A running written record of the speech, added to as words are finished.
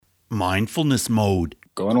mindfulness mode.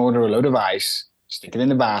 Go and order a load of ice, stick it in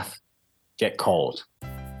the bath, get cold.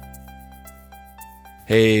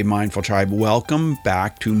 Hey, Mindful Tribe, welcome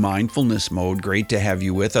back to Mindfulness Mode. Great to have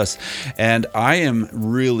you with us. And I am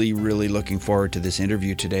really looking forward to this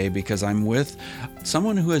interview today because I'm with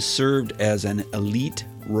someone who has served as an elite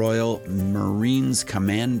Royal Marines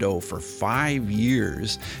Commando for 5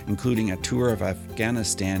 years, including a tour of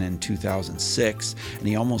Afghanistan in 2006. And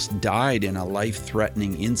he almost died in a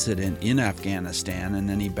life-threatening incident in Afghanistan. And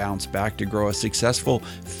then he bounced back to grow a successful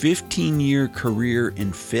 15-year career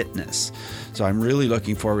in fitness. So I'm really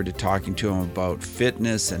looking forward to talking to him about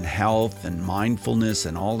fitness and health and mindfulness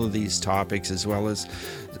and all of these topics, as well as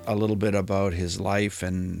a little bit about his life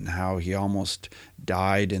and how he almost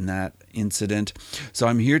died in that incident. So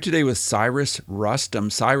I'm here today with Cyrus Rustom.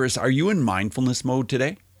 Cyrus, are you in mindfulness mode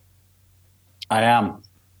today? I am.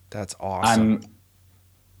 That's awesome.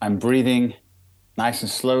 I'm breathing nice and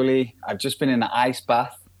slowly. I've just been in an ice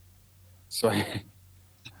bath. So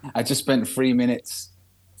I just spent 3 minutes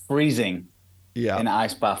freezing in an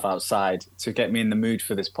ice bath outside to get me in the mood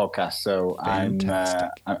for this podcast. So I'm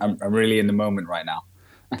really in the moment right now.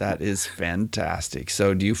 That is fantastic.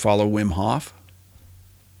 So do you follow Wim Hof?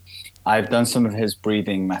 I've done some of his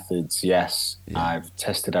breathing methods, yes. Yeah. I've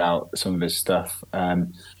tested out some of his stuff.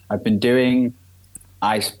 I've been doing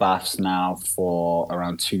ice baths now for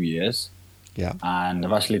around 2 years. Yeah. And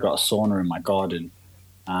I've actually got a sauna in my garden.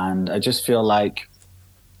 And I just feel like,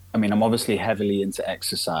 I'm obviously heavily into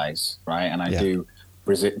exercise, right? And I do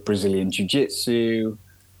Brazilian Jiu-Jitsu.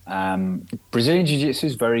 Brazilian Jiu-Jitsu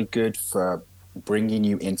is very good for bringing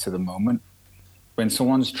you into the moment. When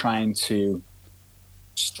someone's trying to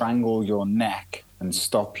strangle your neck and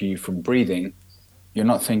stop you from breathing, you're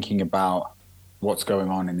not thinking about what's going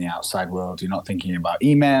on in the outside world. You're not thinking about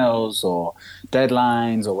emails or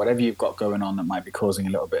deadlines or whatever you've got going on that might be causing a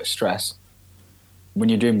little bit of stress. When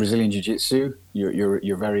you're doing Brazilian Jiu-Jitsu,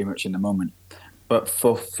 you're very much in the moment. But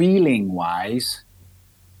for feeling wise,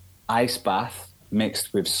 ice bath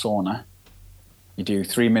mixed with sauna. You do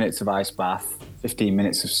 3 minutes of ice bath, 15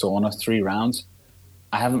 minutes of sauna, 3 rounds.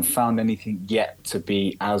 I haven't found anything yet to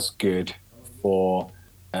be as good for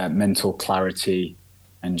mental clarity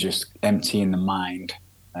and just emptying the mind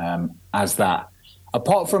as that.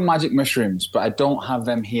 Apart from magic mushrooms, but I don't have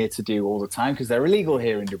them here to do all the time because they're illegal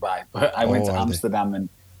here in Dubai. But I went to Amsterdam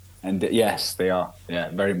and yes, they are. Yeah,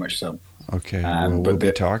 very much so. Okay, we'll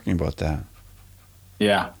be talking about that.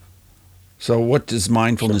 Yeah. So what does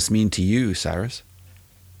mindfulness mean to you, Cyrus?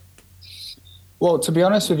 Well, to be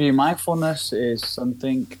honest with you, mindfulness is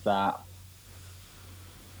something that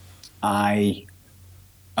I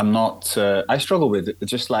struggle with it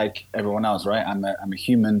just like everyone else, right? I'm a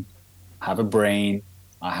human, have a brain.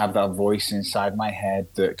 I have that voice inside my head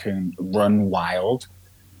that can run wild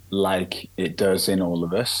like it does in all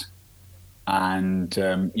of us. And,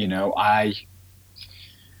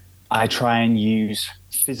 I try and use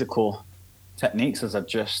physical techniques, as I've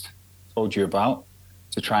just told you about,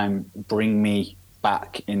 to try and bring me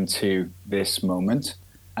back into this moment.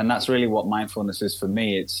 And that's really what mindfulness is for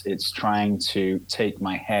me. It's trying to take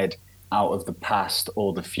my head out of the past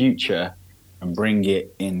or the future and bring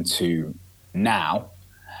it into now.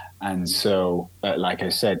 And so, like I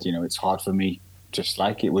said, it's hard for me, just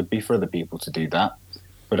like it would be for other people to do that.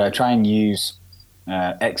 But I try and use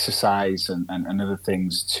exercise and other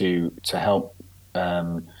things to help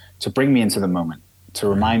to bring me into the moment, to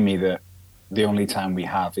remind me that the only time we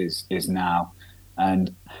have is now.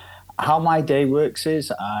 And how my day works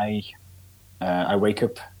is I wake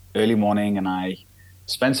up early morning and I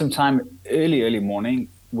spend some time early morning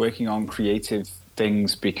working on creative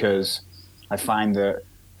things because I find that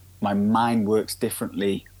my mind works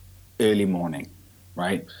differently early morning,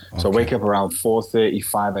 right? Okay. So I wake up around 4:30,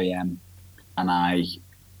 5 a.m. and I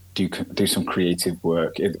do some creative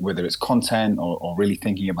work, whether it's content or really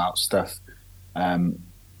thinking about stuff,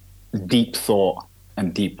 deep thought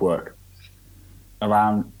and deep work.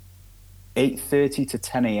 Around 8:30 to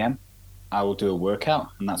 10 a.m., I will do a workout,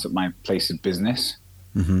 and that's at my place of business.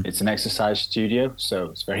 Mm-hmm. It's an exercise studio,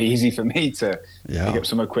 so it's very easy for me to pick up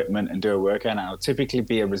some equipment and do a workout. And it'll typically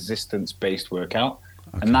be a resistance-based workout,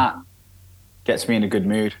 and that gets me in a good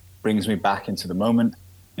mood, brings me back into the moment.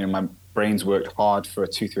 My brain's worked hard for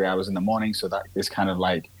 2-3 hours in the morning, so that is kind of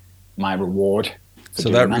like my reward. So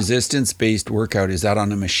that resistance-based workout, is that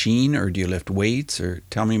on a machine, or do you lift weights? Or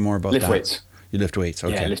tell me more about that. Lift weights. You lift weights,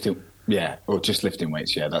 okay. Or just lifting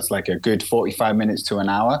weights, That's like a good 45 minutes to an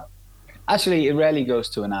hour. Actually, it rarely goes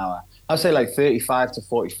to an hour. I'll say like 35 to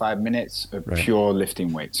 45 minutes of pure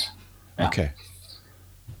lifting weights. Yeah. Okay.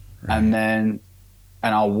 Right. And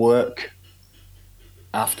I'll work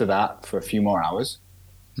after that for a few more hours.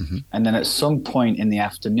 Mm-hmm. And then at some point in the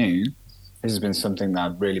afternoon, this has been something that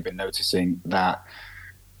I've really been noticing, that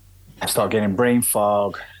I start getting brain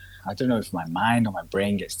fog. I don't know if my mind or my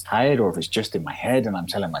brain gets tired or if it's just in my head and I'm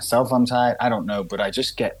telling myself I'm tired. I don't know, but I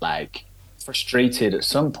just get like frustrated at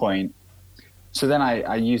some point. So then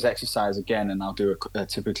I use exercise again, and I'll do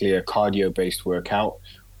typically a cardio-based workout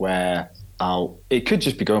where it could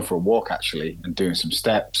just be going for a walk actually and doing some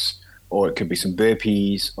steps, or it could be some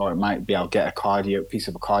burpees, or it might be I'll get a piece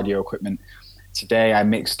of cardio equipment. Today I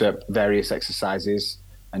mixed up various exercises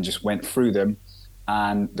and just went through them,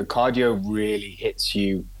 and the cardio really hits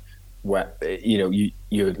you where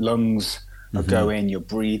your lungs are going, you're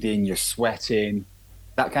breathing, you're sweating.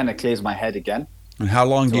 That kind of clears my head again. And how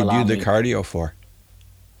long do you do the cardio for?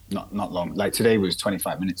 Not long. Like today was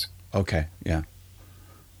 25 minutes. Okay, yeah.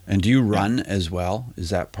 And do you run as well?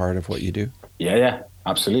 Is that part of what you do? Yeah,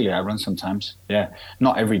 absolutely. I run sometimes. Yeah,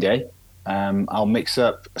 not every day. I'll mix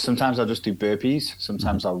up. Sometimes I'll just do burpees.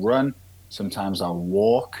 Sometimes I'll run. Sometimes I'll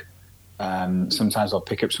walk. Sometimes I'll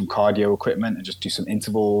pick up some cardio equipment and just do some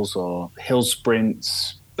intervals or hill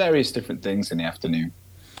sprints, various different things in the afternoon.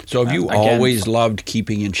 So have you always loved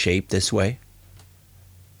keeping in shape this way?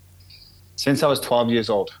 Since I was 12 years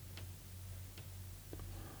old.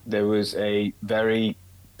 There was a very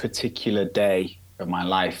particular day of my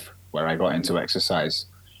life where I got into exercise.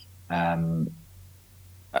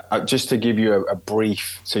 Just to give you a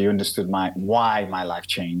brief, so you understood why my life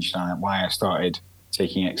changed and why I started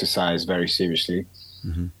taking exercise very seriously.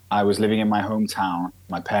 Mm-hmm. I was living in my hometown.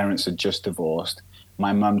 My parents had just divorced.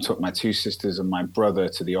 My mum took my two sisters and my brother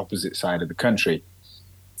to the opposite side of the country.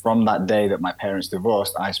 From that day that my parents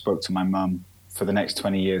divorced, I spoke to my mum for the next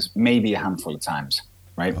 20 years, maybe a handful of times,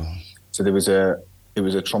 right? Oh. So it was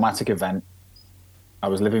a traumatic event. I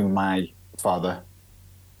was living with my father,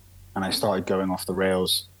 and I started going off the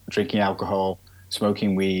rails, drinking alcohol,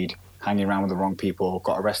 smoking weed, hanging around with the wrong people,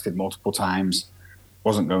 got arrested multiple times,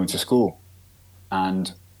 wasn't going to school.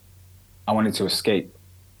 And I wanted to escape.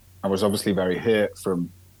 I was obviously very hurt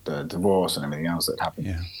from the divorce and everything else that happened.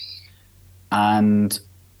 Yeah. And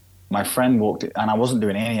my friend walked in, and I wasn't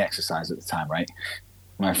doing any exercise at the time, right?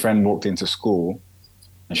 My friend walked into school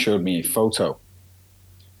and showed me a photo.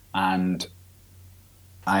 And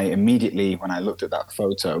I immediately, when I looked at that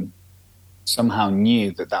photo, somehow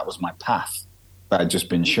knew that that was my path that had just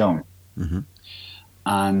been shown. Mm-hmm.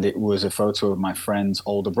 And it was a photo of my friend's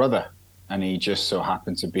older brother. And he just so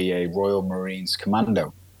happened to be a Royal Marines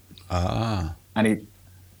commando. Ah.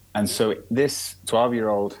 And so this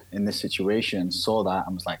 12-year-old in this situation saw that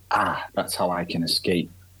and was like, that's how I can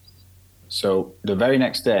escape. So the very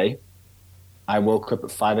next day, I woke up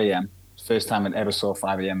at 5 a.m. First time I'd ever saw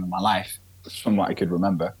 5 a.m. in my life, from what I could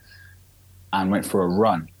remember, and went for a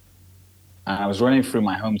run. And I was running through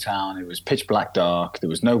my hometown. It was pitch black dark. There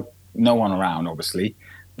was no one around, obviously.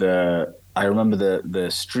 I remember the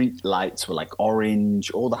street lights were like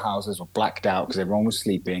orange. All the houses were blacked out because everyone was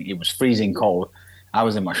sleeping. It was freezing cold. I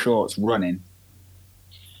was in my shorts running.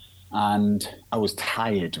 And I was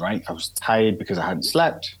tired, right? I was tired because I hadn't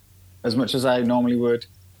slept as much as I normally would.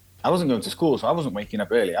 I wasn't going to school, so I wasn't waking up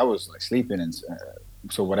early. I was like sleeping, and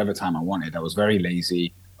so whatever time I wanted. I was very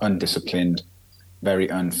lazy, undisciplined, very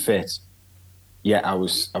unfit. Yet I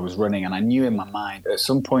was running, and I knew in my mind at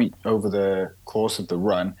some point over the course of the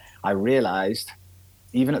run, I realized,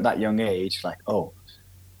 even at that young age, like, oh,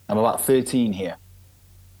 I'm about 13 here.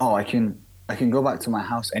 Oh, I can go back to my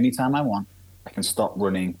house anytime I want. I can stop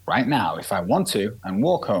running right now if I want to and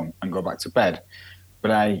walk home and go back to bed.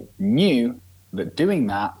 But I knew that doing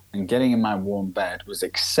that and getting in my warm bed was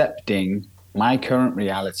accepting my current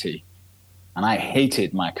reality. And I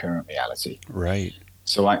hated my current reality. Right.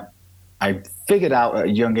 So I figured out at a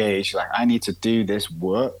young age, like, I need to do this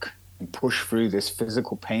work and push through this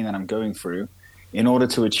physical pain that I'm going through in order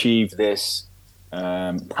to achieve this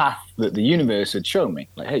path that the universe had shown me.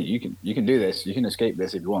 Like, hey, you can do this. You can escape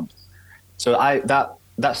this if you want. So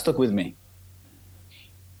that stuck with me.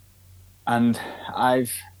 And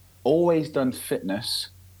I've always done fitness.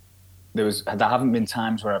 There haven't been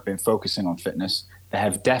times where I've been focusing on fitness. There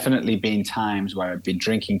have definitely been times where I've been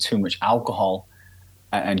drinking too much alcohol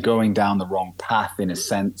and going down the wrong path in a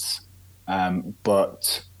sense.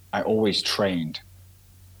 But I always trained.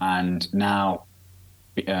 And now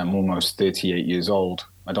I'm almost 38 years old.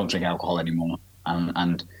 I don't drink alcohol anymore.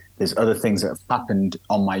 And there's other things that have happened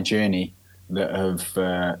on my journey that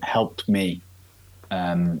have helped me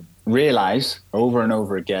realize over and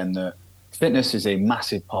over again that fitness is a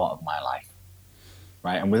massive part of my life,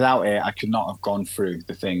 right? And without it, I could not have gone through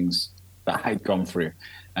the things that I'd gone through.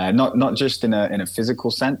 Not just in a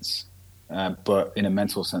physical sense, but in a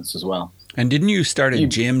mental sense as well. And didn't you start a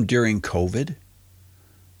gym during COVID?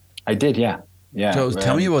 I did, yeah. Yeah. So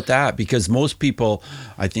tell me about that, because most people,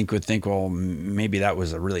 I think, would think, well, maybe that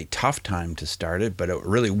was a really tough time to start it, but it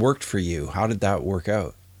really worked for you. How did that work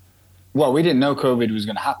out? Well, we didn't know COVID was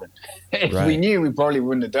going to happen. If we knew, we probably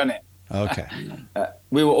wouldn't have done it. Okay.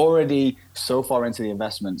 We were already so far into the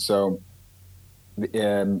investment. So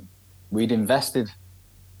we'd invested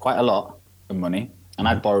quite a lot of money, and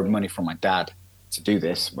I'd borrowed money from my dad to do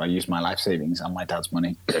this. I used my life savings and my dad's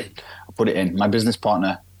money. I put it in. My business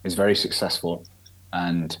partner is very successful,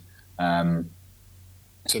 and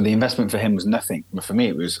so the investment for him was nothing, but for me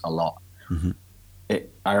it was a lot. Mm-hmm.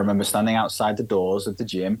 I remember standing outside the doors of the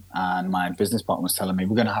gym, and my business partner was telling me,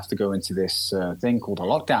 we're going to have to go into this thing called a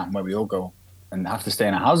lockdown, where we all go and have to stay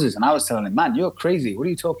in our houses. And I was telling him, man, you're crazy. What are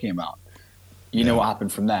you talking about? You know what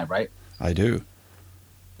happened from there, right? I do.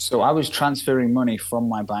 So I was transferring money from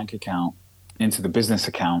my bank account into the business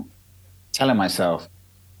account, telling myself,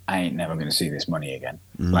 I ain't never going to see this money again.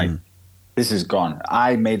 Mm. Like, this is gone.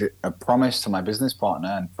 I made a promise to my business partner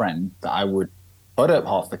and friend that I would put up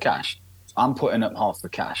half the cash. So I'm putting up half the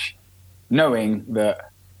cash, knowing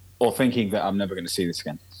that, or thinking that I'm never going to see this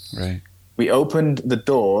again. Right. We opened the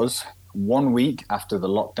doors 1 week after the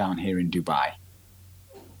lockdown here in Dubai.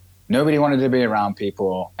 Nobody wanted to be around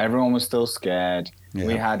people. Everyone was still scared. Yeah.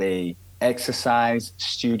 We had a exercise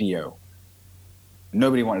studio.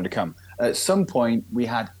 Nobody wanted to come. At some point, we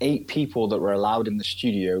had 8 people that were allowed in the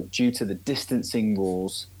studio due to the distancing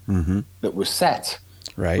rules that were set.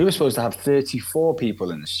 Right. We were supposed to have 34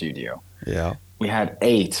 people in the studio. Yeah. We had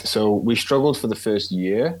 8. So we struggled for the first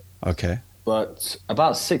year. Okay. But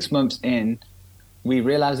about 6 months in, we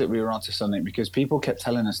realized that we were onto something, because people kept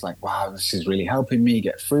telling us, like, wow, this is really helping me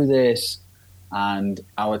get through this. And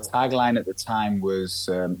our tagline at the time was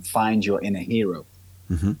find your inner hero.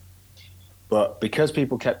 Mm-hmm. But because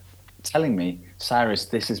people kept telling me, Cyrus,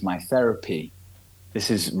 this is my therapy,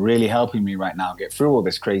 this is really helping me right now get through all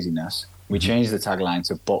this craziness, we changed the tagline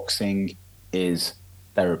to boxing is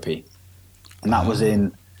therapy. And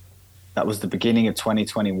that was the beginning of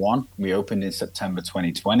 2021. We opened in September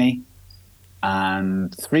 2020.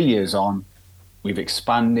 And 3 years on, we've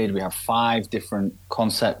expanded. We have 5 different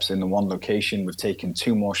concepts in the one location. We've taken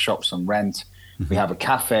 2 more shops on rent. We have a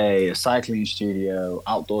cafe, a cycling studio,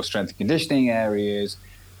 outdoor strength and conditioning areas.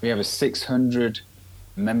 We have a 600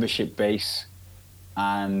 membership base,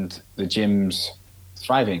 and the gym's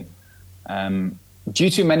thriving. Due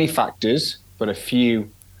to many factors, but a few,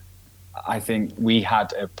 I think we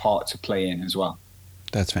had a part to play in as well.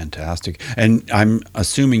 That's fantastic. And I'm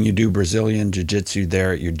assuming you do Brazilian Jiu-Jitsu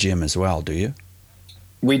there at your gym as well, do you?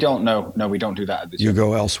 We don't know. No, we don't do that at the gym. You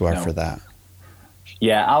go elsewhere for that?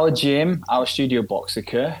 Yeah, our gym, our studio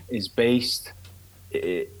Boxica is based...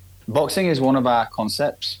 boxing is one of our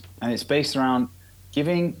concepts, and it's based around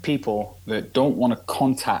giving people that don't want to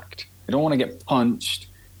contact, they don't want to get punched,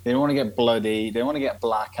 they don't want to get bloody, they don't want to get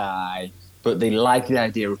black eye, but they like the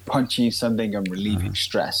idea of punching something and relieving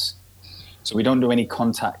stress. So we don't do any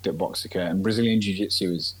contact at Boxica, and Brazilian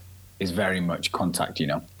Jiu-Jitsu is very much contact, you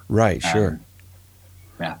know. Right, sure.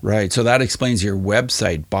 Yeah. Right. So that explains your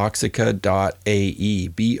website, boxica.ae,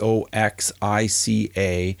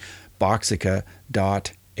 Boxica,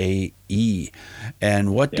 boxica.ae.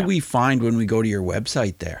 And what do we find when we go to your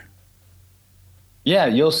website there? Yeah,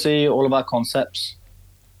 you'll see all of our concepts.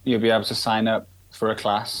 You'll be able to sign up for a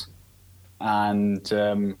class. And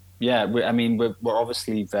we're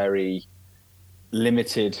obviously very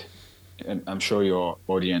limited. I'm sure your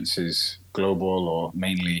audience is global or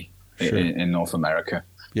mainly in North America.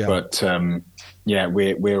 Yeah. But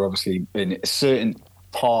we're obviously in a certain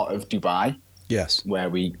part of Dubai. Yes. Where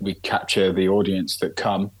we capture the audience that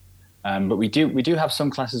come. But we do have some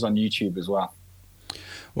classes on YouTube as well.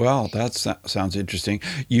 Well, that sounds interesting.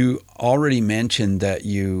 You already mentioned that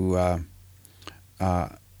you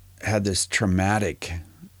had this traumatic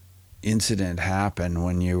incident happen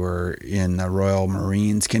when you were in the Royal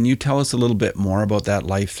Marines. Can you tell us a little bit more about that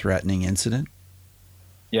life-threatening incident?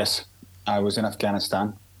 Yes, I was in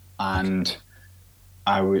Afghanistan, and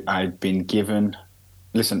I'd been given...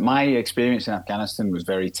 Listen, my experience in Afghanistan was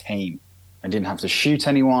very tame. I didn't have to shoot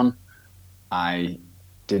anyone. I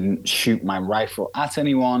didn't shoot my rifle at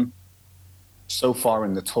anyone. So far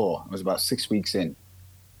in the tour, I was about 6 weeks in.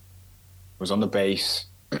 I was on the base,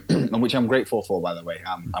 which I'm grateful for, by the way.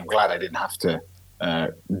 I'm glad I didn't have to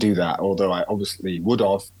do that, although I obviously would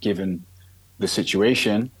have, given the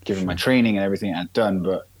situation, given my training and everything I'd done,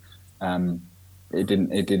 but it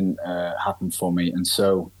didn't happen for me. And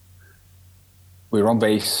so we were on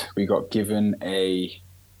base. We got given a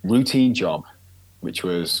routine job which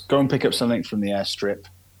was go and pick up something from the airstrip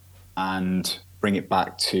and bring it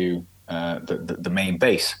back to the main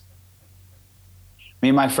base. Me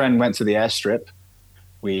and my friend went to the airstrip.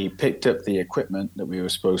 We picked up the equipment that we were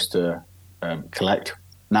supposed to collect.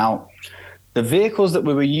 Now, the vehicles that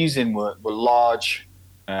we were using were large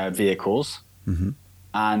vehicles,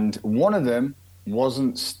 and one of them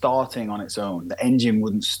wasn't starting on its own. The engine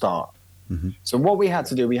wouldn't start. So what we had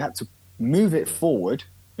to do, we had to move it forward.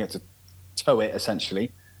 We had to tow it,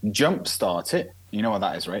 essentially, jump start it. You know what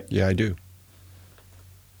that is, right? Yeah, I do.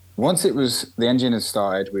 Once the engine had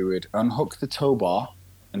started, we would unhook the tow bar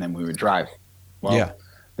and then we would drive. Well,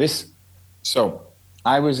 so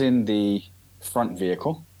I was in the front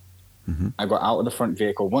vehicle. I got out of the front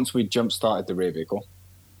vehicle. Once we jump started the rear vehicle,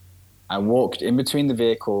 I walked in between the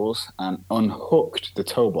vehicles and unhooked the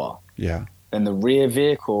tow bar. Yeah. Then the rear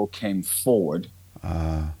vehicle came forward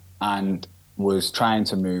and was trying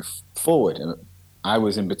to move forward. I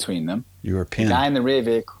was in between them. You were pinned. The guy in the rear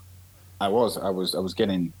vehicle, I was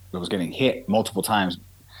getting hit multiple times.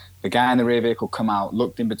 The guy in the rear vehicle come out,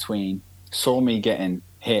 looked in between, saw me getting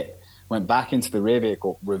hit, went back into the rear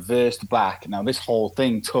vehicle, reversed back. Now this whole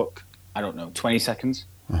thing took, 20 seconds.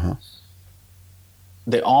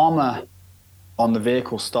 The armor on the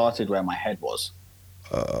vehicle started where my head was.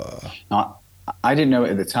 Now, I didn't know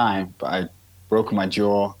it at the time, but I broke my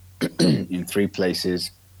jaw in 3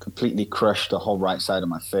 places, completely crushed the whole right side of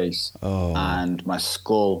my face, and my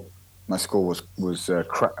skull was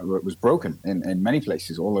broken in many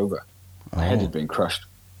places all over. My head had been crushed.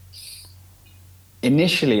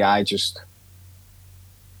 Initially, I just,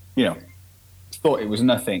 thought it was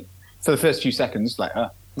nothing. For the first few seconds,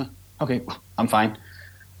 okay, I'm fine.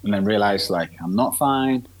 And then realized, I'm not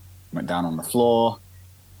fine. Went down on the floor.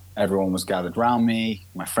 Everyone was gathered around me.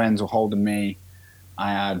 My friends were holding me.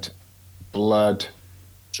 I had blood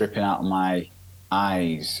dripping out of my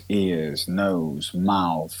eyes, ears, nose,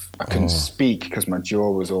 mouth. I couldn't speak because my jaw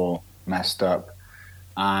was all messed up.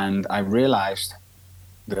 And I realized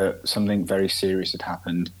that something very serious had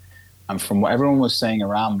happened. And from what everyone was saying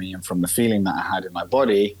around me and from the feeling that I had in my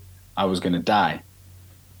body, I was going to die.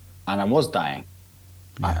 And I was dying.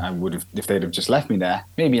 I would have, if they'd have just left me there,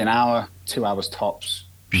 maybe an hour, 2 hours tops,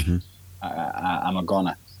 I'm a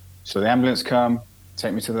goner. So the ambulance come,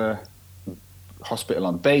 take me to the hospital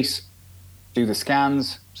on base, do the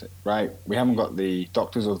scans. Say, right, we haven't got the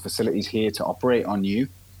doctors or the facilities here to operate on you.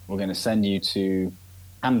 We're going to send you to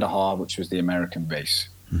Kandahar, which was the American base.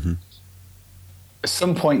 At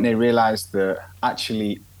some point, they realized that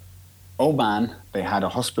actually Oman, they had a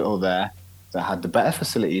hospital there that had the better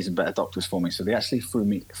facilities and better doctors for me. So they actually flew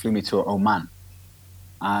me to Oman.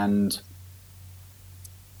 And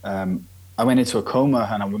I went into a coma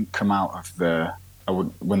and I wouldn't come out of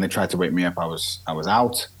when they tried to wake me up, I was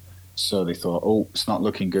out. So they thought, it's not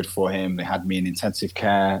looking good for him. They had me in intensive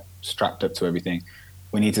care, strapped up to everything.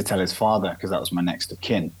 We need to tell his father because that was my next of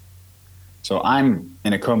kin. So I'm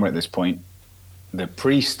in a coma at this point. The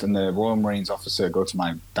priest and the Royal Marines officer go to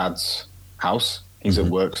my dad's house. He's at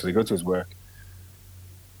work, so they go to his work.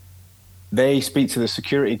 They speak to the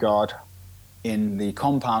security guard in the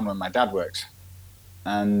compound where my dad works.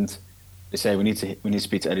 And they say, we need to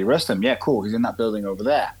speak to Eddie Rustom. Yeah, cool. He's in that building over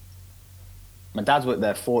there. My dad's worked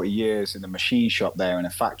there 40 years in the machine shop there in a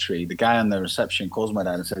factory. The guy on the reception calls my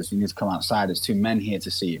dad and says, you need to come outside. There's 2 men here to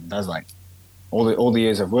see you. Dad's like, all the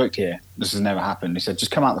years I've worked here, this has never happened. He said, just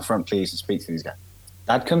come out the front, please, and speak to these guys.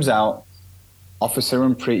 Dad comes out. Officer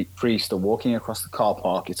and priest are walking across the car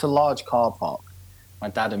park. It's a large car park. My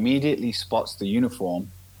dad immediately spots the uniform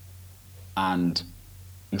and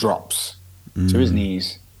drops to his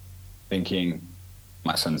knees, thinking,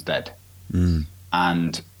 my son's dead.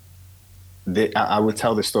 And I would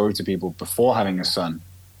tell this story to people before having a son,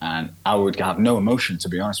 and I would have no emotion, to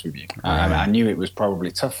be honest with you. I knew it was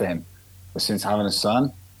probably tough for him. But since having a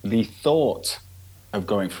son, the thought of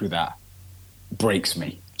going through that breaks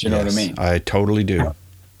me. Do you know what I mean? I totally do.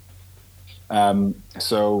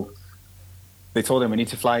 So they told him, we need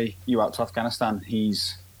to fly you out to Afghanistan.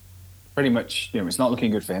 He's pretty much, it's not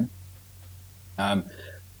looking good for him.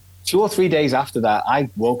 2 or 3 days after that, I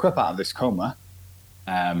woke up out of this coma,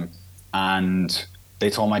 and they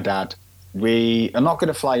told my dad, we are not going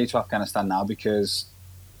to fly you to Afghanistan now because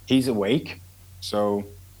he's awake. So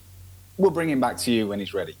we'll bring him back to you when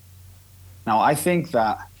he's ready. Now, I think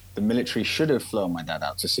that the military should have flown my dad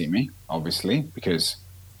out to see me, obviously, because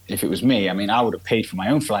if it was me, I would have paid for my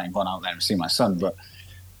own flight and gone out there and seen my son, but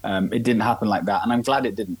it didn't happen like that, and I'm glad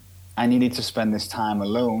it didn't. I needed to spend this time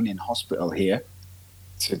alone in hospital here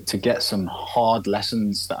to get some hard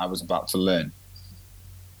lessons that I was about to learn.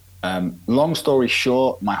 Long story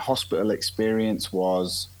short, my hospital experience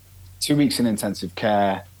was 2 weeks in intensive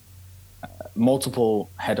care, multiple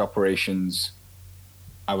head operations.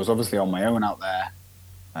 I was obviously on my own out there.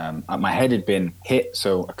 My head had been hit,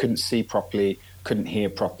 so I couldn't see properly, couldn't hear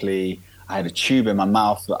properly. I had a tube in my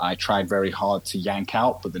mouth that I tried very hard to yank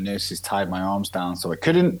out, but the nurses tied my arms down, so I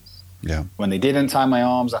couldn't. Yeah. When they did untie my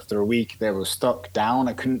arms, after a week, they were stuck down.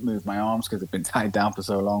 I couldn't move my arms because they'd been tied down for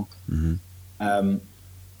so long. Mm-hmm.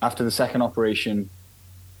 After the second operation,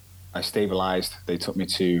 I stabilized. They took me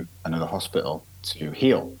to another hospital to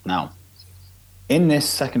heal. Now, in this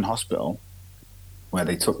second hospital where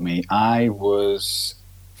they took me, I was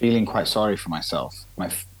feeling quite sorry for myself.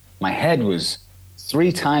 My head was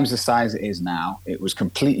 3 times the size it is now. It was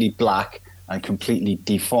completely black and completely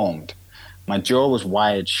deformed. My jaw was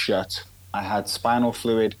wired shut. I had spinal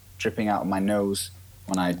fluid dripping out of my nose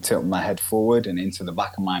when I tilted my head forward and into the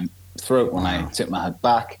back of my throat when I tipped my head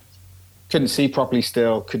back. Couldn't see properly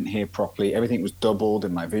still, couldn't hear properly. Everything was doubled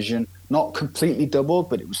in my vision. Not completely doubled,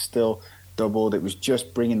 but it was still doubled. It was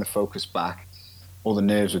just bringing the focus back. All the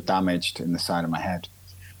nerves were damaged in the side of my head.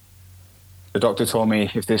 The doctor told me,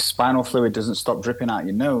 if this spinal fluid doesn't stop dripping out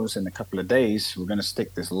your nose in a couple of days, we're going to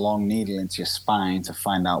stick this long needle into your spine to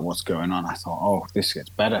find out what's going on. I thought, oh, this gets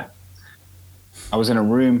better. I was in a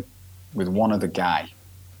room with one other guy.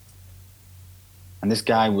 And this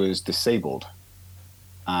guy was disabled.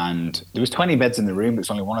 And there was 20 beds in the room, but there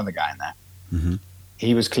was only one other guy in there. Mm-hmm.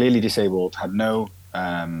 He was clearly disabled, had no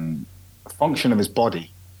function of his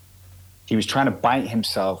body. He was trying to bite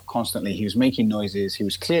himself constantly. He was making noises. He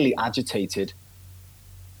was clearly agitated.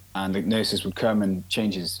 And the nurses would come and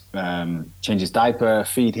change his diaper,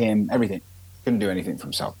 feed him, everything. Couldn't do anything for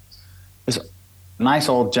himself. This nice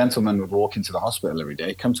old gentleman would walk into the hospital every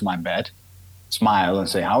day, come to my bed, smile and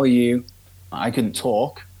say, "How are you?" I couldn't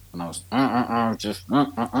talk. And I was,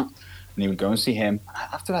 And he would go and see him.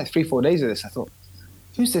 After like 3-4 days of this, I thought,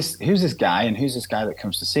 who's this guy? And who's this guy that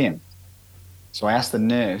comes to see him? So I asked the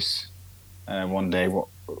nurse one day,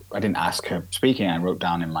 I didn't ask her speaking. I wrote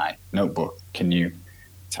down in my notebook, "Can you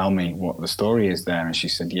tell me what the story is there?" And she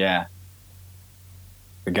said, "Yeah.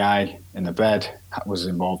 The guy in the bed was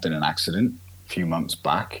involved in an accident a few months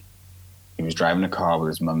back. He was driving a car with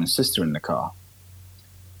his mum and sister in the car.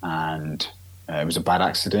 And it was a bad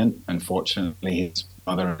accident. Unfortunately, his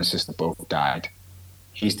mother and sister both died.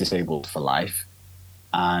 He's disabled for life.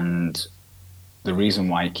 And the reason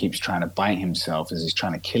why he keeps trying to bite himself is he's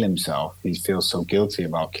trying to kill himself. He feels so guilty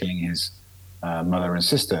about killing his mother and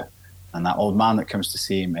sister. And that old man that comes to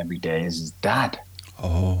see him every day is his dad."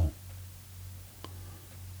 Oh.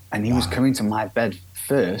 And he was coming to my bed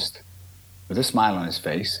first with a smile on his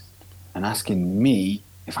face and asking me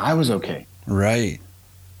if I was okay. Right.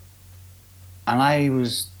 And I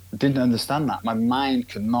didn't understand that. My mind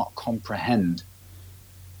could not comprehend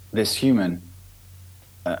this human.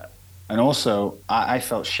 And also, I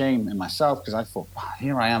felt shame in myself because I thought,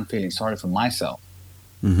 here I am feeling sorry for myself.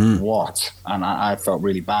 Mm-hmm. What? And I felt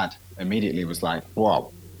really bad. Immediately was like,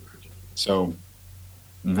 whoa. So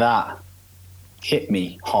that hit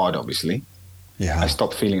me hard, obviously. Yeah. I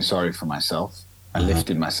stopped feeling sorry for myself. I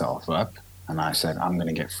lifted myself up and I said, I'm going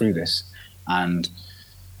to get through this. And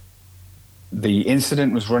the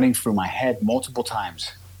incident was running through my head multiple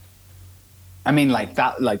times. I mean, like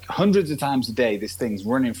hundreds of times a day, this thing's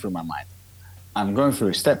running through my mind. I'm going through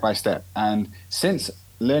it step by step. And since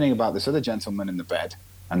learning about this other gentleman in the bed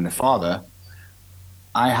and the father,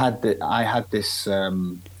 I had this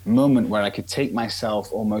moment where I could take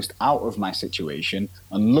myself almost out of my situation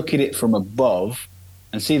and look at it from above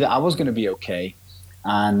and see that I was going to be okay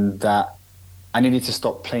and that I needed to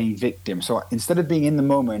stop playing victim. So instead of being in the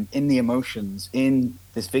moment, in the emotions, in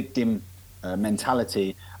this victim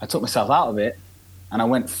mentality, I took myself out of it and I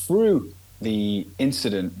went through the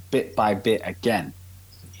incident bit by bit again.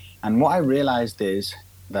 And what I realized is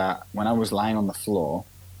that when I was lying on the floor,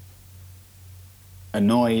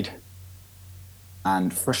 annoyed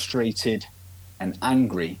and frustrated and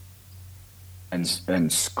angry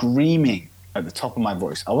and screaming at the top of my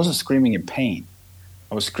voice, I wasn't screaming in pain.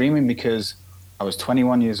 I was screaming because I was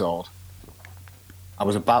 21 years old. I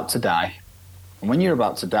was about to die. And when you're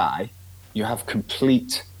about to die, you have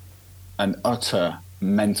complete and utter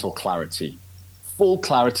mental clarity, full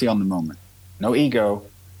clarity on the moment. No ego.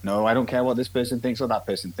 No, I don't care what this person thinks or that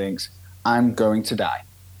person thinks. I'm going to die.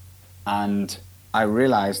 And I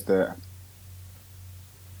realized that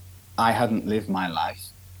I hadn't lived my life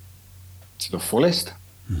to the fullest.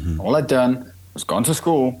 Mm-hmm. All I'd done was gone to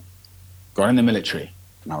school, got in the military.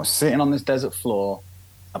 And I was sitting on this desert floor,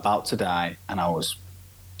 about to die. And I was,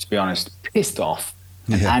 to be honest, pissed off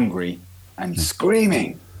and angry and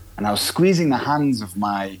screaming. And I was squeezing the hands of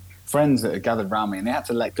my friends that had gathered around me, and they had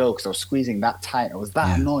to let go because I was squeezing that tight. I was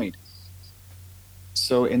that annoyed.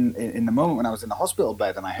 So in the moment when I was in the hospital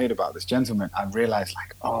bed and I heard about this gentleman, I realized,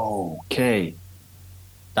 like, oh, okay,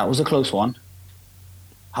 that was a close one.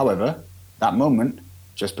 However, that moment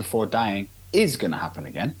just before dying is going to happen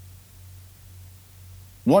again.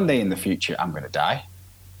 One day in the future, I'm going to die.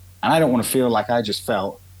 And I don't want to feel like I just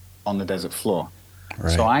felt on the desert floor.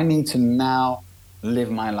 Right. So I need to now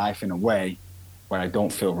live my life in a way where I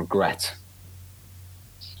don't feel regret.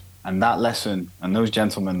 And that lesson and those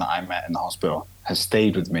gentlemen that I met in the hospital has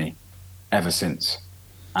stayed with me ever since.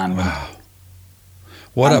 And wow.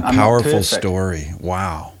 What a powerful story.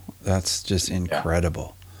 Wow. That's just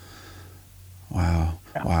incredible. Wow.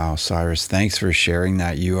 Yeah. Wow, Cyrus, thanks for sharing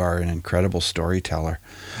that. You are an incredible storyteller.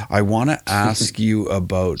 I want to ask you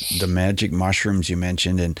about the magic mushrooms you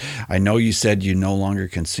mentioned, and I know you said you no longer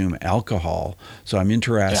consume alcohol, so I'm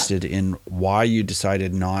interested in why you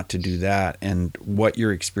decided not to do that and what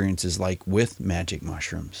your experience is like with magic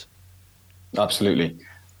mushrooms. Absolutely.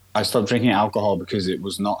 I stopped drinking alcohol because it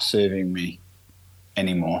was not serving me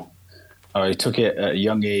anymore. I took it at a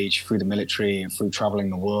young age through the military and through traveling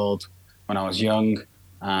the world when I was young.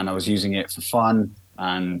 And I was using it for fun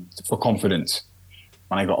and for confidence.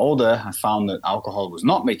 When I got older, I found that alcohol was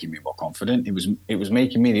not making me more confident. It was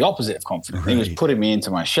making me the opposite of confident. Right. It was putting me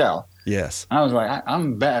into my shell. Yes. And I was like,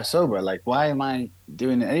 I'm better sober. Like, why am I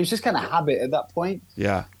doing it? And it was just kind of habit at that point.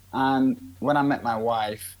 Yeah. And when I met my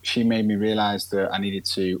wife, she made me realize that I needed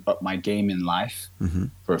to up my game in life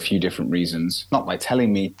for a few different reasons. Not by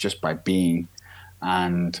telling me, just by being.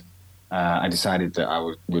 And I decided that I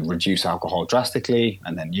would reduce alcohol drastically.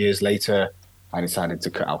 And then years later, I decided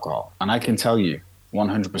to cut alcohol. And I can tell you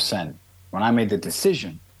 100%, when I made the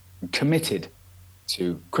decision and committed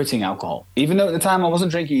to quitting alcohol, even though at the time I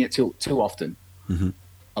wasn't drinking it too often,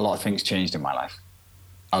 a lot of things changed in my life.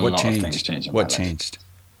 What changed?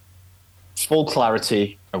 Full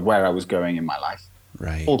clarity of where I was going in my life.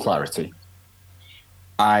 Right. Full clarity.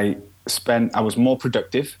 I was more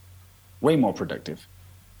productive, way more productive.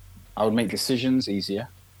 I would make decisions easier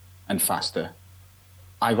and faster.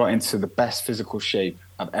 I got into the best physical shape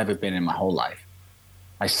I've ever been in my whole life.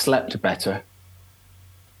 I slept better,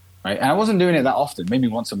 right? And I wasn't doing it that often, maybe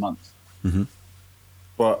once a month.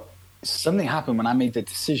 But something happened when I made the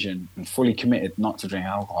decision and fully committed not to drink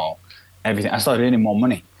alcohol. I started earning more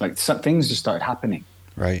money. Like, some things just started happening.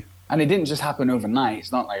 Right. And it didn't just happen overnight.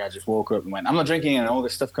 It's not like I just woke up and went, I'm not drinking, and all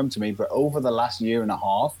this stuff come to me. But over the last year and a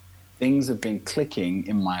half, things have been clicking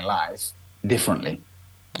in my life differently,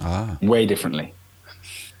 way differently.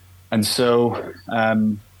 And so,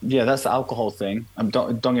 that's the alcohol thing.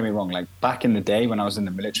 Don't get me wrong. Like, back in the day when I was in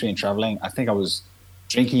the military and traveling, I think I was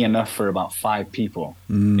drinking enough for about 5 people.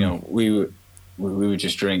 You know, we would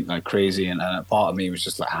just drink like crazy. And a part of me was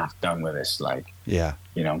just like, done with this. Like, you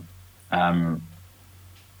know,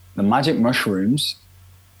 the magic mushrooms.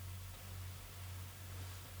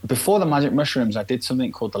 Before the magic mushrooms, I did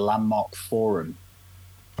something called the Landmark Forum.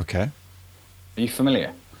 Okay. Are you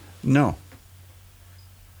familiar? No.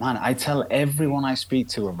 Man, I tell everyone I speak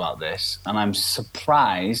to about this, and I'm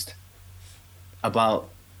surprised about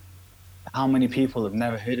how many people have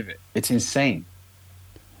never heard of it. It's insane.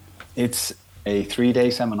 It's a 3-day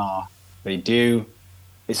seminar. It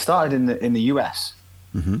started in the US,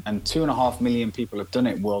 and 2.5 million people have done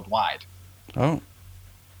it worldwide. Oh.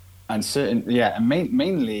 And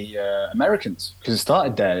mainly Americans, because it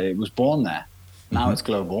started there. It was born there. Now it's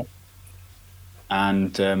global.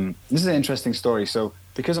 And this is an interesting story. So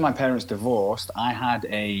because of my parents' divorce, I had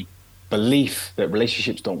a belief that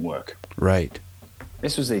relationships don't work. Right.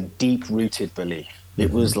 This was a deep-rooted belief.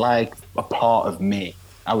 It was like a part of me.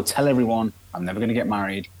 I would tell everyone I'm never going to get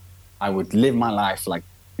married. I would live my life like,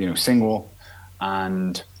 single.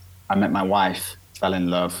 And I met my wife, fell in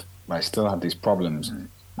love, but I still had these problems.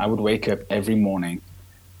 I would wake up every morning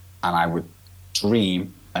and I would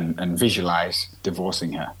dream and visualize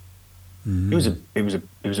divorcing her. It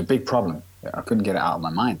was a big problem. I couldn't get it out of my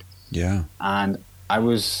mind. Yeah. And I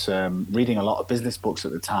was reading a lot of business books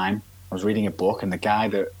at the time. I was reading a book, and the guy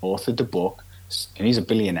that authored the book, and he's a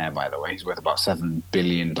billionaire, by the way, he's worth about $7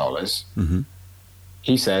 billion.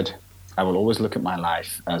 He said, I will always look at my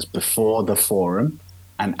life as before the forum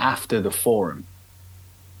and after the forum.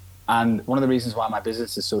 And one of the reasons why my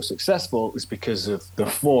business is so successful is because of the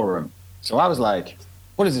forum. So I was like,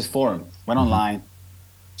 what is this forum? Went online,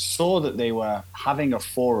 saw that they were having a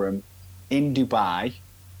forum in Dubai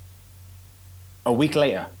a week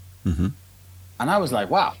later. And I was like,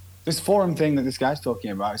 wow, this forum thing that this guy's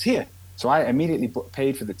talking about is here. So I immediately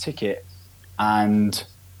paid for the ticket and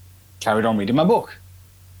carried on reading my book.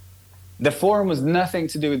 The forum was nothing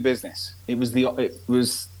to do with business. It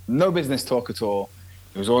was no business talk at all.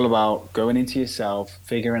 It was all about going into yourself,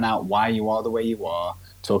 figuring out why you are the way you are,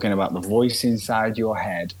 talking about the voice inside your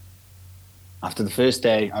head. After the first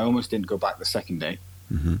day, I almost didn't go back the second day.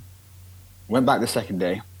 Mm-hmm. Went back the second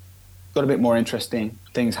day, got a bit more interesting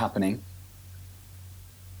things happening.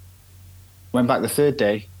 Went back the third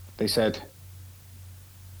day, they said,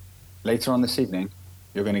 later on this evening,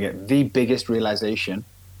 you're going to get the biggest realization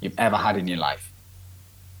you've ever had in your life.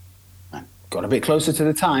 And got a bit closer to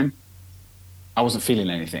the time, I wasn't feeling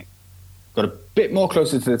anything. Got a bit more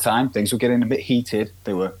closer to the time, things were getting a bit heated.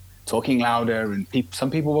 They were talking louder, and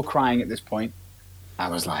some people were crying at this point. I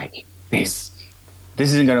was like, this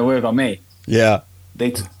isn't going to work on me. Yeah.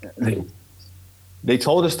 They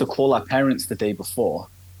told us to call our parents the day before.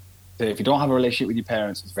 That if you don't have a relationship with your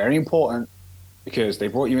parents, it's very important because they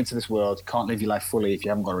brought you into this world. You can't live your life fully if you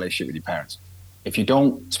haven't got a relationship with your parents. If you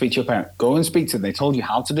don't speak to your parent, go and speak to them. They told you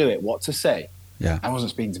how to do it, what to say. Yeah. I wasn't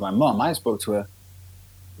speaking to my mum. I spoke to her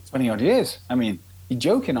 20 odd years. I mean, you're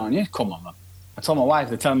joking, aren't you? Call my mum. I told my wife,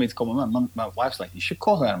 they're telling me to call my mum. My wife's like, you should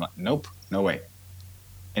call her. I'm like, nope, no way.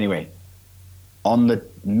 Anyway, on the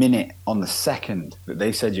second that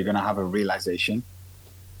they said you're going to have a realization,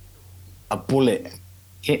 a bullet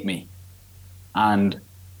hit me. And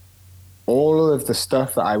all of the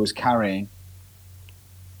stuff that I was carrying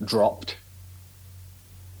dropped.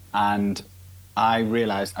 And I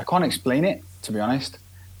realized, I can't explain it, to be honest.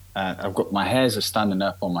 I've got my hairs are standing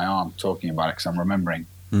up on my arm talking about it because I'm remembering.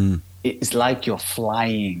 Mm. It's like you're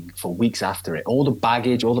flying for weeks after it. All the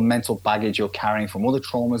baggage, all the mental baggage you're carrying from all the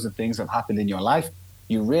traumas and things that have happened in your life,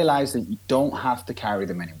 you realize that you don't have to carry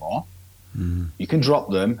them anymore. Mm. You can drop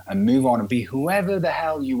them and move on and be whoever the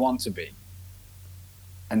hell you want to be.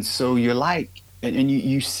 And so you're like, and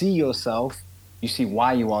you see yourself, you see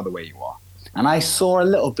why you are the way you are. And I saw a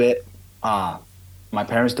little bit, my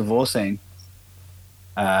parents divorcing.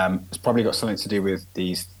 It's probably got something to do with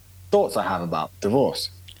these thoughts I have about divorce.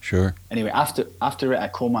 Sure. Anyway, after it, I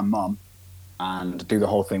call my mum and do the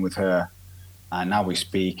whole thing with her. And now we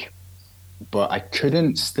speak. But I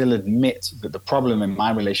couldn't still admit that the problem in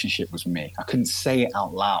my relationship was me. I couldn't say it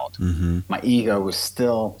out loud. Mm-hmm. My ego was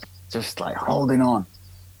still just like holding on.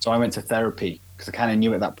 So I went to therapy because I kind of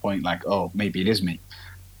knew at that point, like, oh, maybe it is me.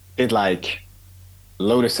 Did like a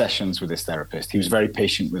load of sessions with this therapist. He was very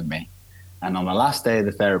patient with me. And on the last day of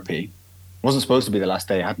the therapy, it wasn't supposed to be the last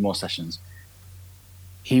day, I had more sessions.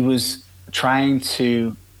 He was trying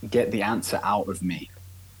to get the answer out of me.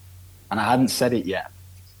 And I hadn't said it yet.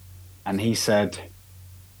 And he said,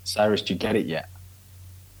 Cyrus, do you get it yet?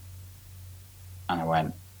 And I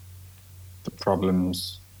went, the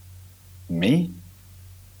problem's me?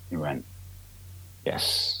 He went,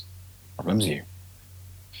 yes, problem's you.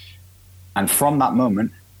 And from that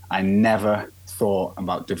moment, I never thought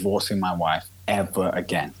about divorcing my wife ever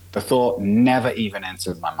again. The thought never even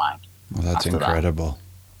entered my mind. Well, that's incredible.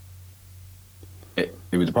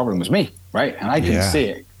 The problem was me, right? And I didn't see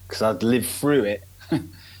it because I'd lived through it.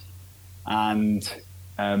 And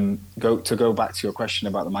to go back to your question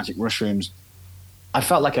about the magic mushrooms, I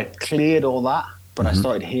felt like I cleared all that, but I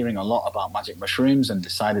started hearing a lot about magic mushrooms and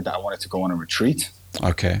decided that I wanted to go on a retreat.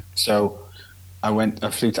 Okay. So I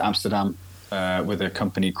flew to Amsterdam with a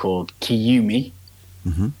company called Kiyumi,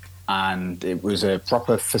 and it was a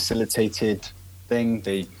proper facilitated thing.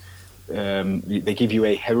 They give you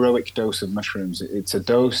a heroic dose of mushrooms. It's a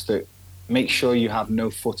dose that makes sure you have no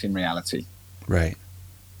foot in reality. Right.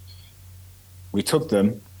 We took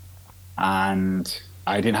them, and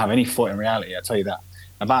I didn't have any foot in reality, I'll tell you that.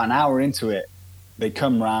 About an hour into it, they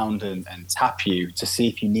come round and tap you to see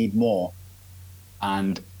if you need more.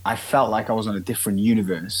 And I felt like I was on a different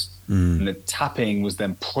universe. And the tapping was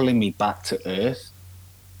then pulling me back to Earth.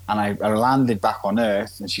 And I landed back on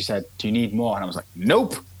Earth, and she said, do you need more? And I was like,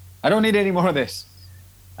 nope, I don't need any more of this.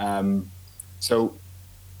 So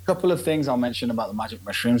a couple of things I'll mention about the magic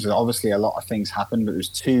mushrooms. Obviously, a lot of things happened, but there's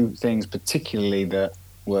two things particularly that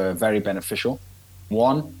were very beneficial.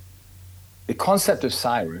 One, the concept of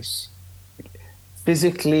Cyrus,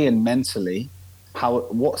 physically and mentally,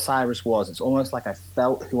 what Cyrus was. It's almost like I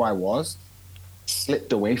felt who I was,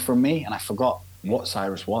 slipped away from me, and I forgot what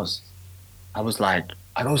Cyrus was. I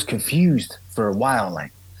was confused for a while,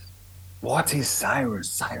 like, what is Cyrus?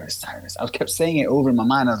 Cyrus. I kept saying it over in my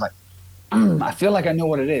mind. I was like, I feel like I know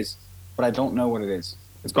what it is, but I don't know what it is.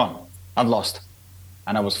 It's gone. I've lost.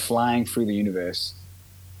 And I was flying through the universe,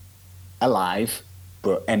 alive,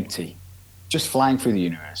 but empty. Just flying through the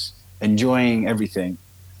universe, enjoying everything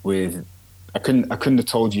with, I couldn't have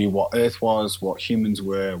told you what Earth was, what humans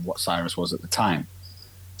were, what Cyrus was at the time.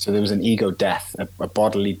 So there was an ego death, a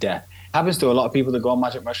bodily death. happens to a lot of people that go on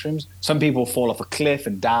magic mushrooms. Some people fall off a cliff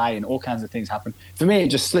and die, and all kinds of things happen. For me, it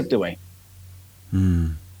just slipped away.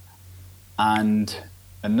 And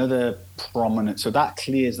another prominent, so that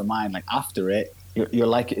clears the mind. Like after it, you're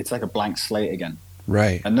like, it's like a blank slate again.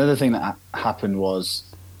 Right. Another thing that happened was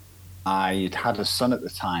I had a son at the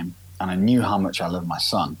time, and I knew how much I loved my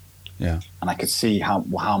son. Yeah. And I could see how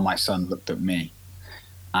my son looked at me.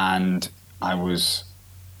 And I was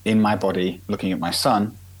in my body looking at my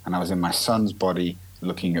son, and I was in my son's body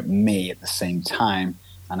looking at me at the same time.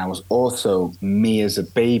 And I was also me as a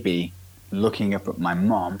baby looking up at my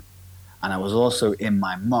mom. And I was also in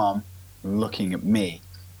my mom looking at me.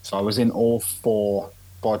 So I was in all four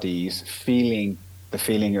bodies, feeling the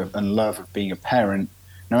feeling of and love of being a parent,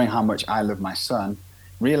 knowing how much I love my son,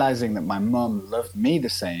 realizing that my mom loved me the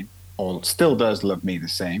same, or still does love me the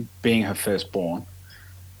same, being her firstborn.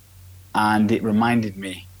 And it reminded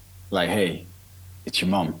me, like, hey, it's your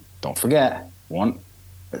mom. Don't forget,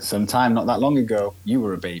 at some time not that long ago, you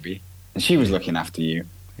were a baby, and she was looking after you.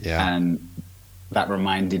 Yeah. And that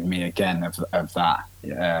reminded me again of that,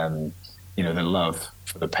 the love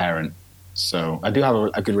for the parent. So I do have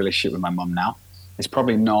a good relationship with my mom now. It's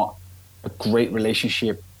probably not a great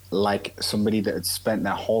relationship like somebody that had spent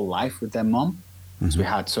their whole life with their mom, because we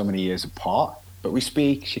had so many years apart. But we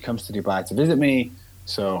speak. She comes to Dubai to visit me,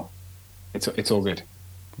 so it's all good.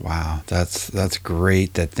 Wow, that's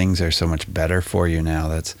great that things are so much better for you now.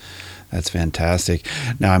 That's fantastic.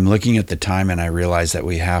 Now I'm looking at the time and I realize that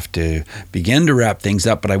we have to begin to wrap things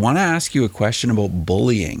up, but I want to ask you a question about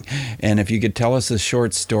bullying. And if you could tell us a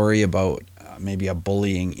short story about maybe a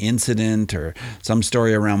bullying incident or some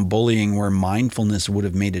story around bullying where mindfulness would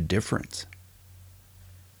have made a difference.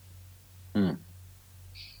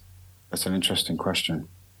 That's an interesting question.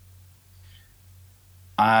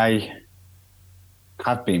 I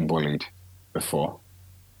have been bullied before,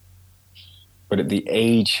 but at the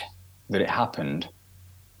age that it happened,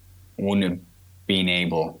 wouldn't have been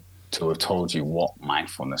able to have told you what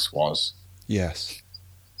mindfulness was. Yes.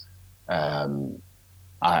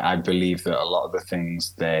 I believe that a lot of the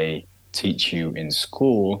things they teach you in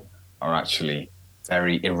school are actually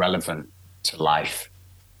very irrelevant to life.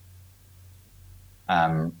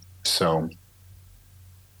 So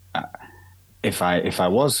if I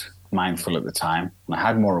was mindful at the time and I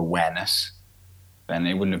had more awareness, then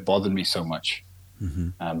it wouldn't have bothered me so much.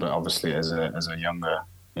 But obviously, as a younger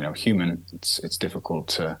human, it's difficult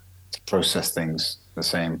to process things the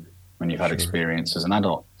same when you've had experience as an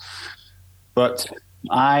adult. But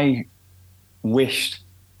I wish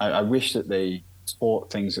that they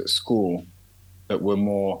taught things at school that were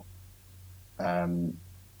more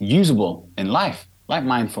usable in life, like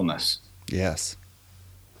mindfulness. Yes.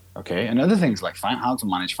 Okay, and other things like how to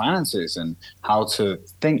manage finances and how to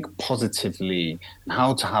think positively and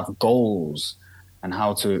how to have goals and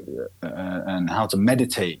how to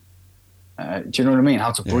meditate. Do you know what I mean?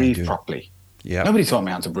 How to breathe properly. Yeah. Nobody taught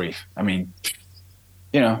me how to breathe. I mean,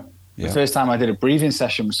 the first time I did a breathing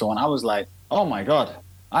session with someone, I was like, "Oh my God,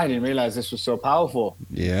 I didn't realize this was so powerful."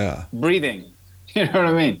 Yeah. Breathing. You know what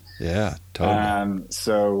I mean? Yeah, totally.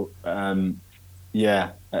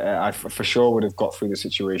 I for sure would have got through the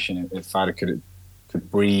situation if I could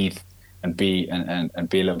breathe and be a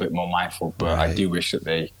little bit more mindful. But I do wish that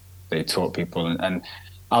they taught people. And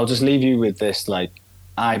I'll just leave you with this. Like,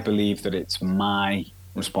 I believe that it's my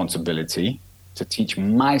responsibility to teach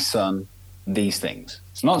my son these things.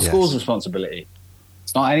 It's not school's responsibility.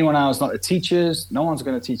 It's not anyone else, not the teachers. No one's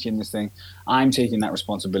going to teach him this thing. I'm taking that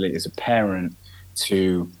responsibility as a parent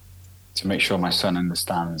to make sure my son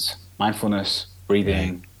understands mindfulness,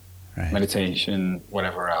 breathing, meditation,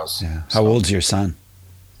 whatever else. Yeah. How old's your son?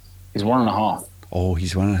 He's 1.5. Oh,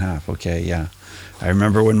 he's 1.5. Okay, yeah. I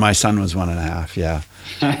remember when my son was 1.5. Yeah,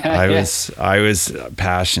 I was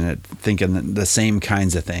passionate, thinking the same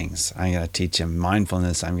kinds of things. I'm going to teach him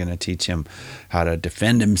mindfulness. I'm going to teach him how to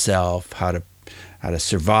defend himself, how to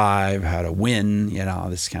survive, how to win.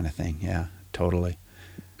 This kind of thing. Yeah, totally.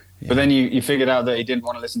 Yeah. But then you figured out that he didn't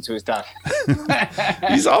want to listen to his dad.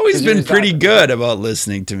 He's always been pretty good about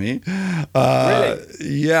listening to me. Really?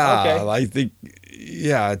 Yeah, okay. I think.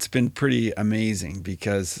 Yeah, it's been pretty amazing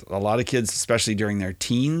because a lot of kids, especially during their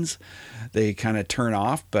teens, they kind of turn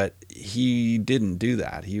off, but he didn't do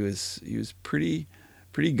that. He was pretty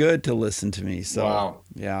good to listen to me. So wow.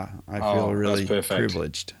 Yeah, I feel really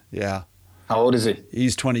privileged. Yeah. How old is he?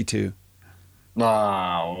 He's 22.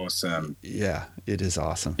 Wow, awesome. Yeah, it is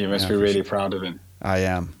awesome. You must be really proud of him. I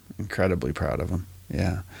am incredibly proud of him.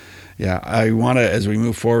 Yeah. Yeah, I want to, as we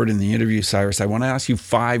move forward in the interview, Cyrus, I want to ask you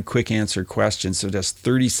 5 quick answer questions. So just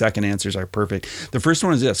 30-second answers are perfect. The first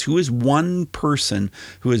one is this: who is one person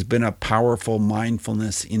who has been a powerful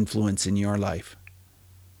mindfulness influence in your life?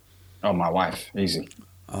 Oh, my wife. Easy.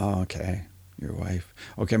 Oh, okay. Your wife.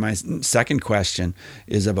 Okay, my second question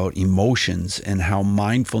is about emotions and how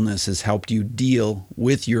mindfulness has helped you deal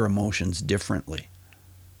with your emotions differently.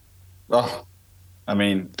 Oh, I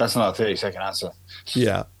mean, that's not a 30-second answer.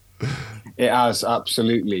 Yeah. It has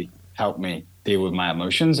absolutely helped me deal with my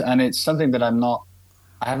emotions, and it's something that I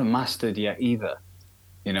haven't mastered yet either.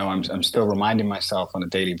 You know, I'm still reminding myself on a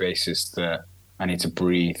daily basis that I need to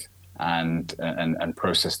breathe and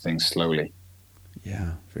process things slowly.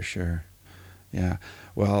 Yeah, for sure. Yeah.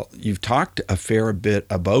 Well, you've talked a fair bit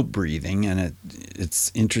about breathing, and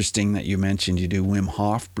it's interesting that you mentioned you do Wim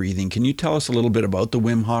Hof breathing. Can you tell us a little bit about the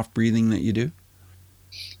Wim Hof breathing that you do?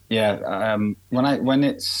 Yeah. When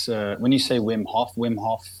you say Wim Hof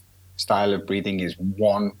style of breathing is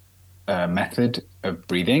one method of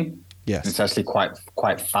breathing. Yes. It's actually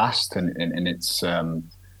quite fast, and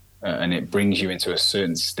it brings you into a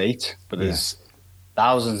certain state. But there's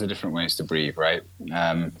thousands of different ways to breathe, right?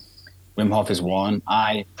 Wim Hof is one.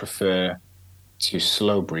 I prefer to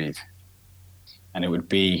slow breathe, and it would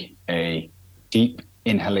be a deep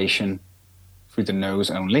inhalation through the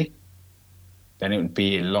nose only. Then it would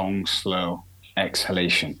be a long, slow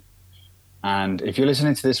exhalation. And if you're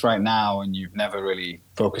listening to this right now and you've never really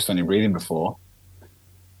focused on your breathing before,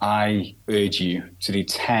 I urge you to do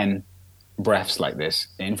 10 breaths like this.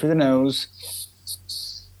 In through the nose,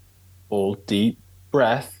 full deep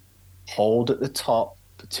breath, hold at the top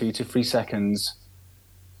for 2 to 3 seconds,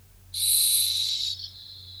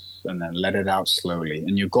 and then let it out slowly.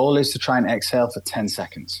 And your goal is to try and exhale for 10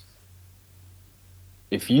 seconds.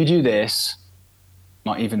 If you do this,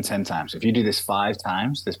 not even 10 times, if you do this 5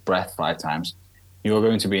 times, this breath 5 times, you're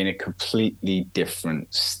going to be in a completely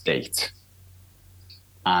different state.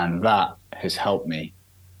 And that has helped me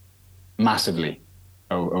massively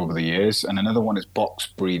over the years. And another one is box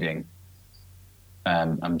breathing.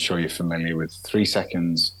 I'm sure you're familiar with 3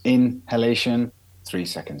 seconds inhalation, 3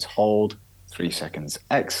 seconds hold, 3 seconds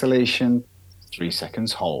exhalation, 3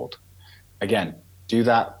 seconds hold. Again, do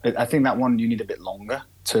that. I think that one you need a bit longer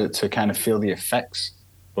to kind of feel the effects,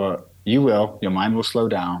 but your mind will slow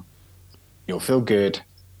down, you'll feel good,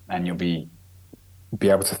 and you'll be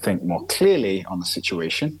able to think more clearly on the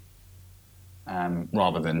situation,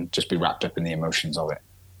 rather than just be wrapped up in the emotions of it.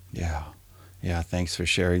 Yeah, thanks for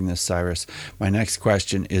sharing this, Cyrus. My next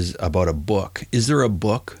question is about a book. Is there a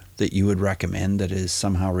book that you would recommend that is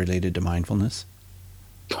somehow related to mindfulness?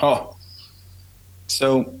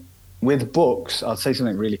 So with books, I'll say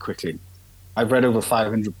something really quickly. I've read over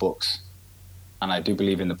 500 books, and I do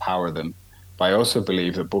believe in the power of them. But I also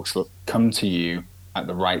believe that books will come to you at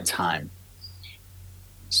the right time.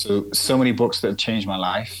 So many books that have changed my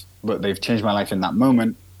life, but they've changed my life in that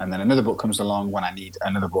moment, and then another book comes along when I need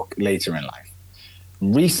another book later in life.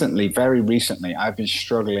 Very recently, I've been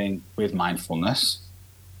struggling with mindfulness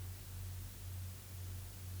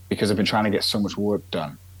because I've been trying to get so much work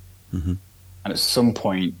done. Mm-hmm. And at some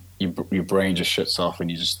point, your brain just shuts off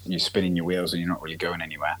and you're spinning your wheels and you're not really going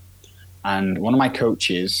anywhere. And one of my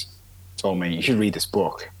coaches told me, you should read this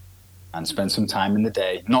book and spend some time in the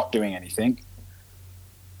day not doing anything,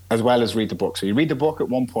 as well as read the book. So you read the book at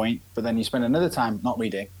one point, but then you spend another time not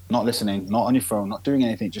reading, not listening, not on your phone, not doing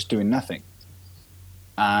anything, just doing nothing.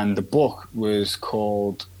 And the book was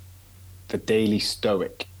called The Daily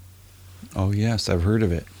Stoic. Oh, yes, I've heard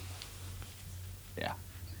of it. Yeah.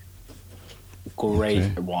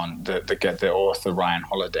 Great one. The author, Ryan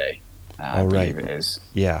Holiday, I believe it is.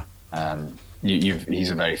 Yeah.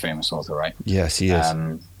 He's a very famous author, right? Yes, he is.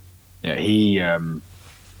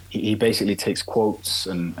 He basically takes quotes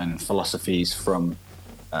and philosophies from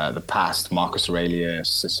the past, Marcus Aurelius,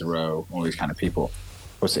 Cicero, all these kind of people,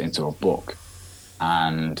 puts it into a book.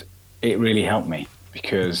 And it really helped me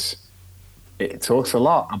because it talks a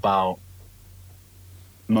lot about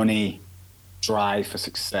money, drive for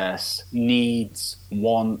success, needs,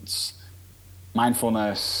 wants,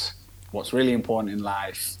 mindfulness, what's really important in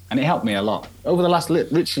life. And it helped me a lot. Over the last,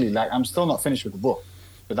 literally, I'm still not finished with the book,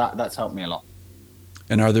 but that's helped me a lot.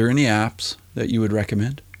 And are there any apps that you would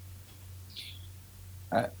recommend?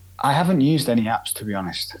 I haven't used any apps, to be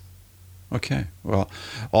honest. Okay. Well,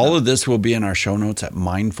 all of this will be in our show notes at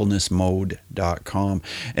mindfulnessmode.com.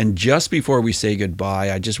 And just before we say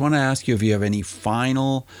goodbye, I just want to ask you if you have any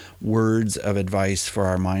final words of advice for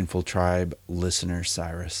our Mindful Tribe listeners,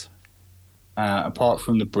 Cyrus. Apart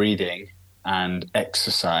from the breathing and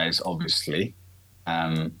exercise, obviously,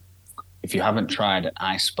 if you haven't tried an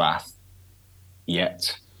ice bath,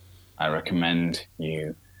 yet, I recommend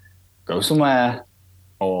you go somewhere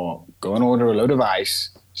or go and order a load of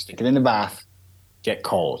ice, stick it in the bath, get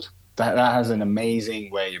cold. That has an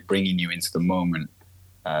amazing way of bringing you into the moment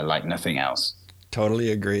like nothing else.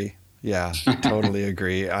 Totally agree. Yeah, totally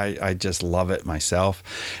agree. I just love it myself.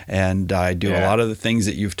 And I do a lot of the things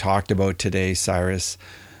that you've talked about today, Cyrus,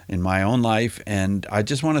 in my own life. And I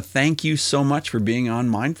just want to thank you so much for being on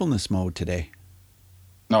Mindfulness Mode today.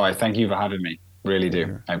 No, I thank you for having me. Really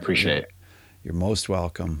do. I appreciate it. You're most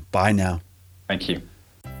welcome. Bye now. Thank you.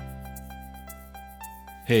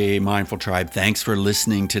 Hey, Mindful Tribe, thanks for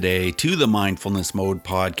listening today to the Mindfulness Mode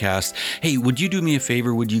podcast. Hey, would you do me a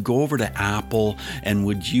favor? Would you go over to Apple and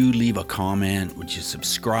would you leave a comment? Would you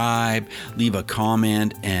subscribe, leave a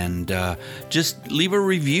comment, and just leave a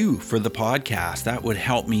review for the podcast? That would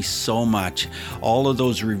help me so much. All of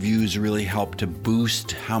those reviews really help to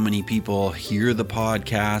boost how many people hear the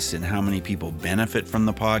podcast and how many people benefit from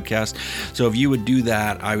the podcast. So if you would do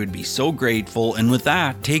that, I would be so grateful. And with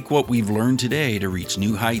that, take what we've learned today to reach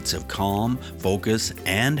new heights of calm, focus,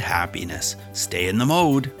 and happiness. Stay in the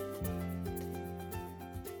mode.